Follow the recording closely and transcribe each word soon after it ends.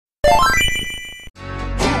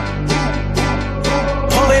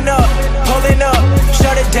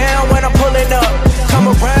it down when I'm pulling up. Come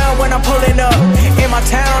around when I'm pulling up. In my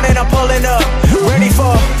town and I'm pulling up. Ready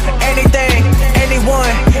for anything,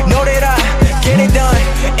 anyone. Know that I get it done.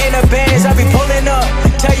 In the bands I be pulling up.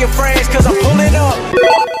 Tell your friends cause I'm pulling up.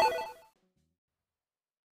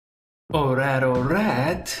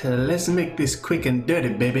 Alright, let's make this quick and dirty,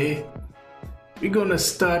 baby. We're gonna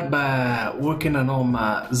start by working on all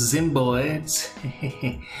my zomboids.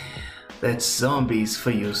 That's zombies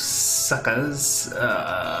for you suckers.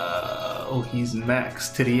 Oh, he's max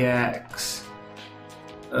to the axe.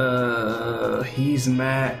 He's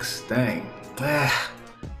max. Dang. Let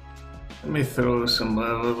me throw some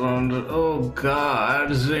levels on the. Oh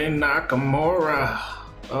God, Zayn Nakamura.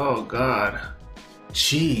 Oh God.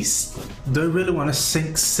 Jeez. Do I really want to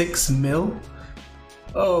sink 6 mil?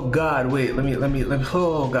 Oh God, wait. Let me.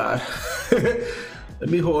 Oh God. Let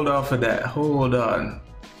me hold on for that. Hold on.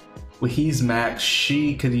 Well, he's max.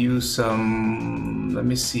 She could use some. Let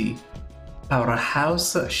me see.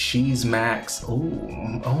 Powerhouse. She's max. Oh,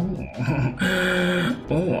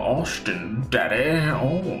 Austin, daddy.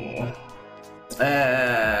 Oh.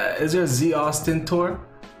 Is there a Z Austin tour?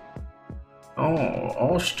 Oh,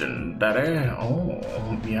 Austin, daddy. Oh,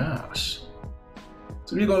 yes.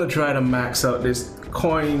 So we're gonna try to max out this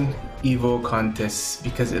coin Evo contest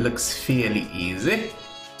because it looks fairly easy.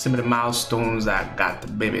 Some of the milestones I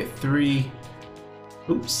got, baby. 3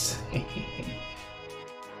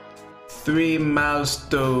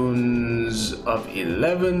 milestones of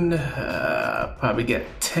 11. Probably get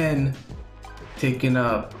 10. Taking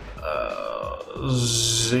up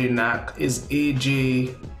Zenak. Is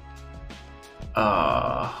AJ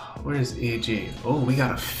where is AJ? Oh, we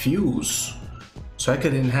got a fuse, so I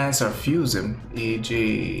could enhance our fuse him.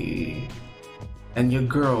 AJ and your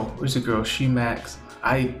girl, where's the girl? She max.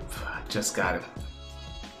 I just got him.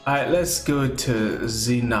 Alright, let's go to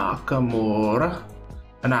Z Nakamura.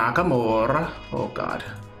 Oh God.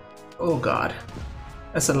 Oh God.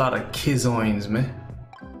 That's a lot of kizoins, man.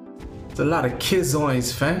 It's a lot of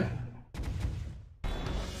kizoins, fam.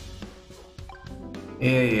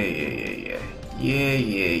 Yeah.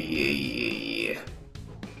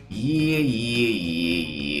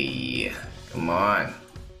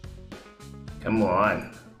 Come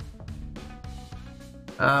on.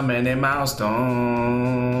 How many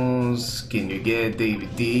milestones can you get,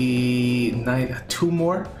 Davey? 2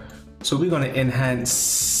 more. So we're gonna enhance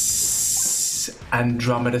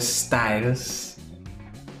Andromeda Styles.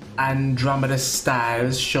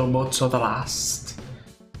 Showboat to the last.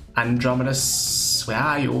 Andromeda, where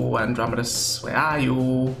are you? Andromeda, where are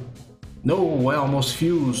you? No, I almost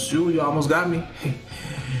fused. You almost got me.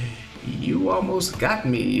 You almost got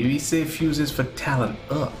me. We say fuses for talent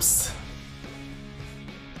ups.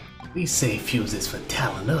 We say fuses for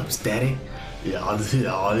talent ups, daddy. Yeah.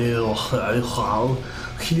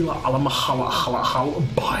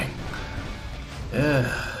 Bang.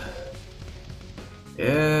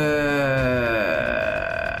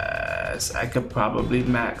 Yes, I could probably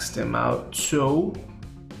max them out. So,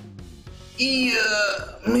 yeah,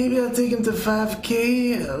 maybe I'll take him to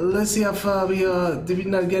 5K. Let's see how far we are. Did we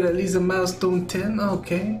not get at least a milestone 10?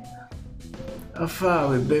 Okay. How far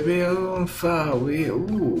we, baby? How far we?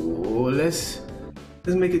 Ooh, let's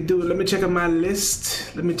make it do it. Let me check out my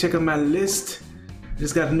list.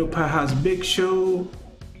 Just got a new Powerhouse Big Show.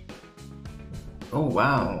 Oh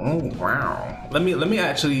wow. Let me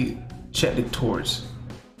actually check the tours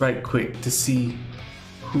right quick to see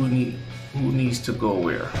who needs to go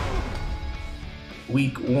where.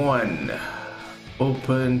 Week 1,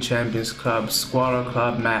 Open, Champions Club, Squatter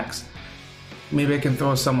Club, Max. Maybe I can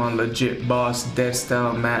throw some on Legit Boss, Dead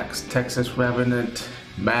Style, Max, Texas Revenant,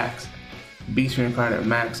 Max, Beast Reincarnate,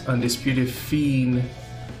 Max, Undisputed Fiend.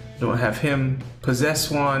 Don't have him. Possess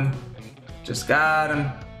One, just got him.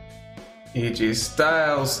 AJ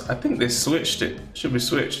Styles, I think they switched it. Should be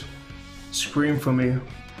switched. Scream for Me.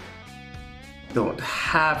 Don't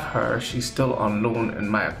have her. She's still on loan in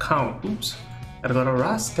my account. Oops. Gotta go to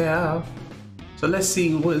roster. So let's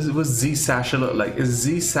see what Z Sasha look like. Is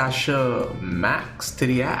Z Sasha max to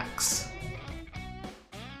the axe?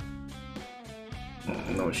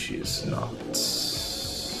 No, she is not.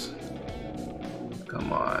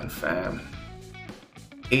 Come on, fam.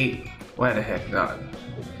 8. Why the heck not?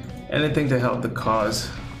 Anything to help the cause.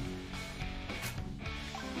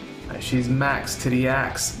 She's max to the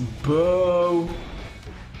axe. Boo.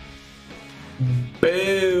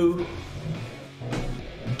 Boo.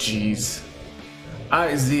 Jeez.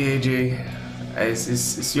 Alright, ZAJ.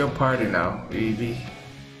 It's your party now, baby.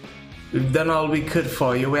 We've done all we could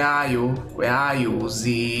for you. Where are you? Where are you,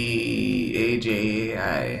 ZAJ?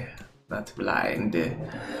 Not blind.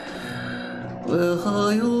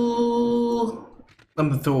 I'm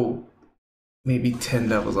gonna throw maybe 10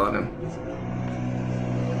 levels on him.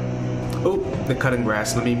 Oh, they're cutting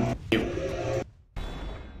grass. Let me mute.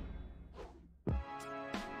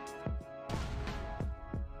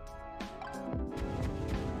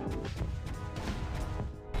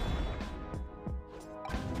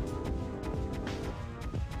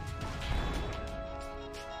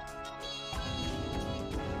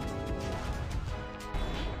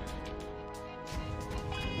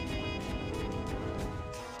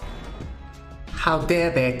 How dare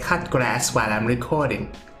they cut grass while I'm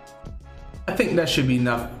recording? I think that should be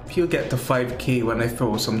enough. He'll get to 5k when I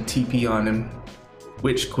throw some TP on him,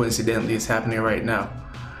 which coincidentally is happening right now.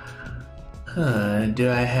 Do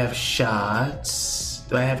I have shots?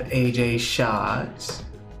 Do I have AJ shots?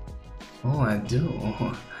 Oh, I do.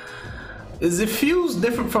 Is the fuse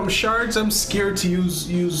different from shards? I'm scared to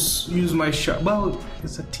use my shard. Well,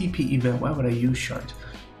 it's a TP event. Why would I use shards?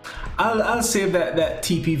 I'll save that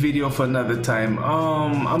TP video for another time.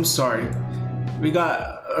 I'm sorry. We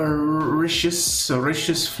got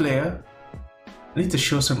Ricious Flair. I need to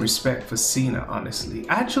show some respect for Cena, honestly.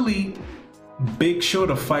 Actually, big short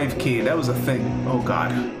of 5k. That was a thing. Oh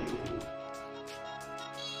God.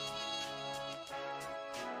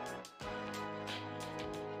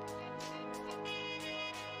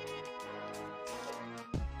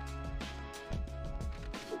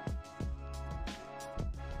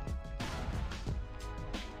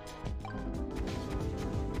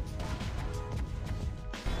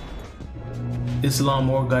 This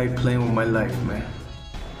lawnmower guy playing with my life, man.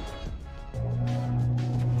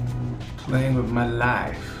 Playing with my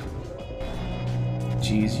life.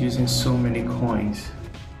 Jeez, using so many coins.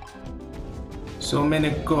 So many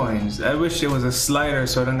coins. I wish there was a slider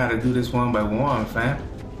so I don't gotta do this one by one, fam.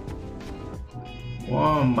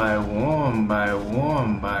 One by one by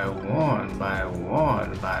one by one by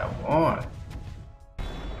one by one.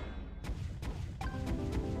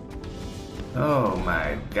 Oh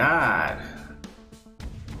my God.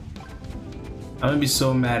 I'm gonna be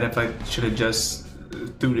so mad if I should have just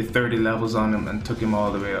threw the 30 levels on him and took him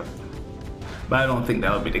all the way up. But I don't think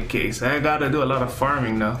that would be the case. I gotta do a lot of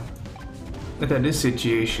farming now. Look at this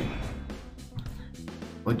situation.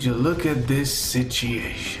 Would you look at this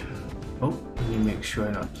situation? Oh, let me make sure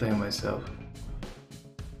I'm not playing myself.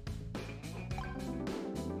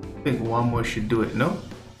 I think one more should do it, no?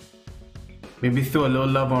 Maybe throw a little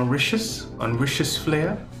love on Ricious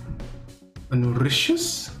Flair. On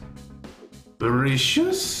Ricious?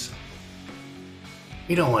 Ricious?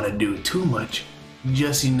 You don't want to do too much,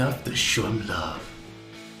 just enough to show him love.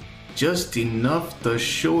 Just enough to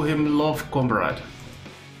show him love, comrade.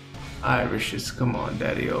 Alright, Ricious, come on,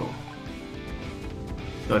 daddy-o.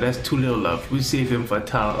 No, that's too little love. We save him for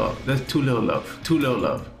talent. Oh, that's too little love. Too little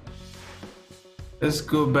love. Let's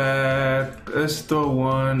go back. Let's throw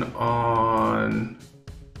one on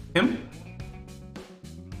him.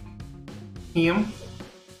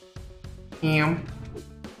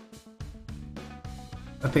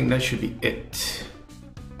 I think that should be it.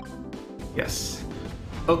 Yes.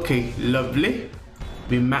 Okay, lovely.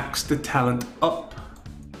 We maxed the talent up.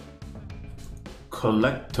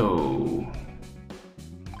 Collecto.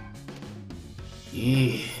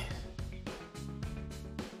 Yeah.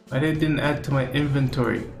 Why they didn't add to my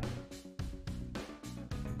inventory?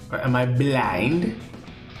 Or am I blind?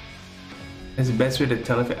 That's the best way to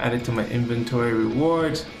tell if I added to my inventory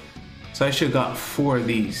rewards. So I should have got 4 of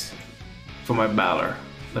these for my Balor.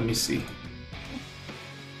 Let me see.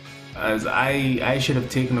 As I should have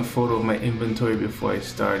taken a photo of my inventory before I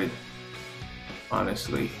started.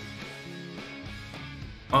 Honestly.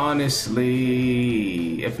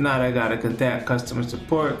 If not, I gotta contact customer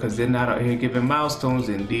support because they're not out here giving milestones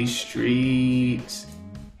in these streets.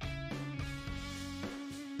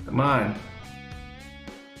 Come on.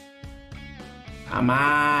 Come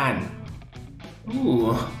on.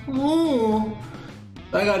 Ooh.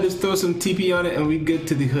 I gotta just throw some TP on it and we good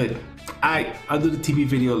to the hood. Alright, I'll do the TP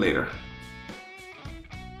video later.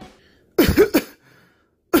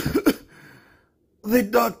 The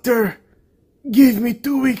doctor gave me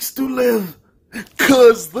 2 weeks to live.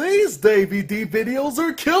 Cause these Davey D videos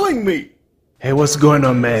are killing me. Hey, what's going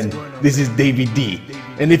on, man? This is Davey D.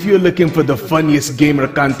 And if you're looking for the funniest gamer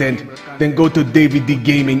content, then go to Davey D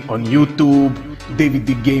Gaming on YouTube, Davey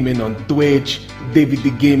D Gaming on Twitch, Davey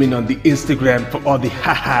D Gaming on the Instagram for all the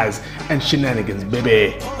ha-has and shenanigans,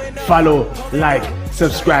 baby. Follow, like,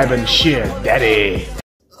 subscribe, and share, daddy.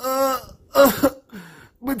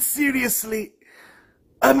 But seriously,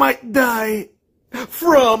 I might die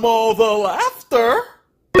from all the laughter.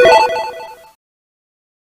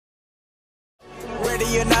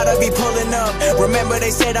 Radio or not, I'll be pulling up. Remember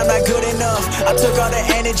they said I'm not good enough. I took all the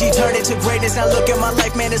energy, turned it to greatness. Now look at my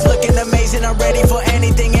life, man, it's looking amazing. I'm ready for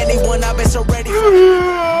anything, anyone, I've been so ready for